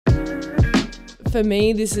For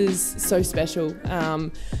me, this is so special.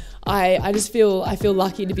 I just feel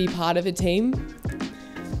lucky to be part of a team.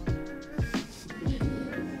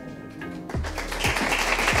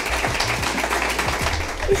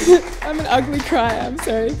 I'm an ugly crier, I'm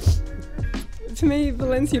sorry. For me,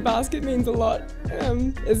 Valencia Basket means a lot.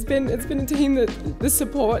 It's been a team that the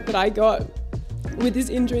support that I got with this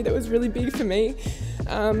injury that was really big for me.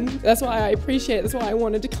 That's why I appreciate it. That's why I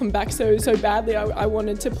wanted to come back so badly. I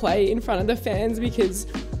wanted to play in front of the fans because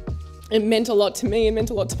it meant a lot to me. It meant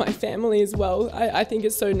a lot to my family as well. I think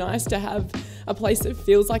it's so nice to have a place that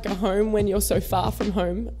feels like a home when you're so far from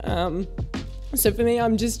home. So for me,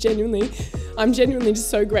 I'm genuinely just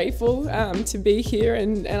so grateful to be here,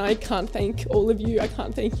 and I can't thank all of you. I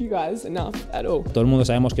can't thank you guys enough at all. Todo el mundo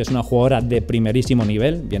sabemos que es una jugadora de primerísimo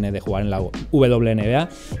nivel, viene de jugar en la WNBA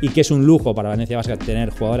y que es un lujo para Valencia Basket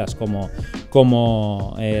tener jugadoras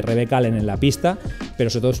como Rebecca Allen en la pista, pero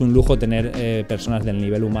sobre todo es un lujo tener personas del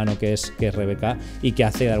nivel humano que es Rebecca y que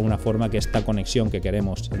hace de alguna forma que esta conexión que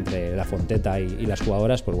queremos entre la Fonteta y las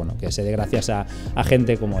jugadoras, pues bueno, que se dé gracias a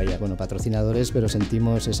gente como ella. Bueno, patrocinadores, pero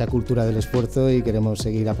sentimos esa cultura del esfuerzo y queremos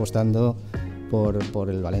seguir apostando por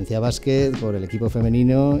el Valencia Basket, por el equipo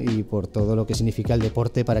femenino y por todo lo que significa el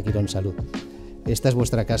deporte para Quirónsalud. Esta es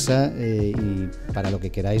vuestra casa y para lo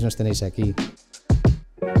que queráis nos tenéis aquí.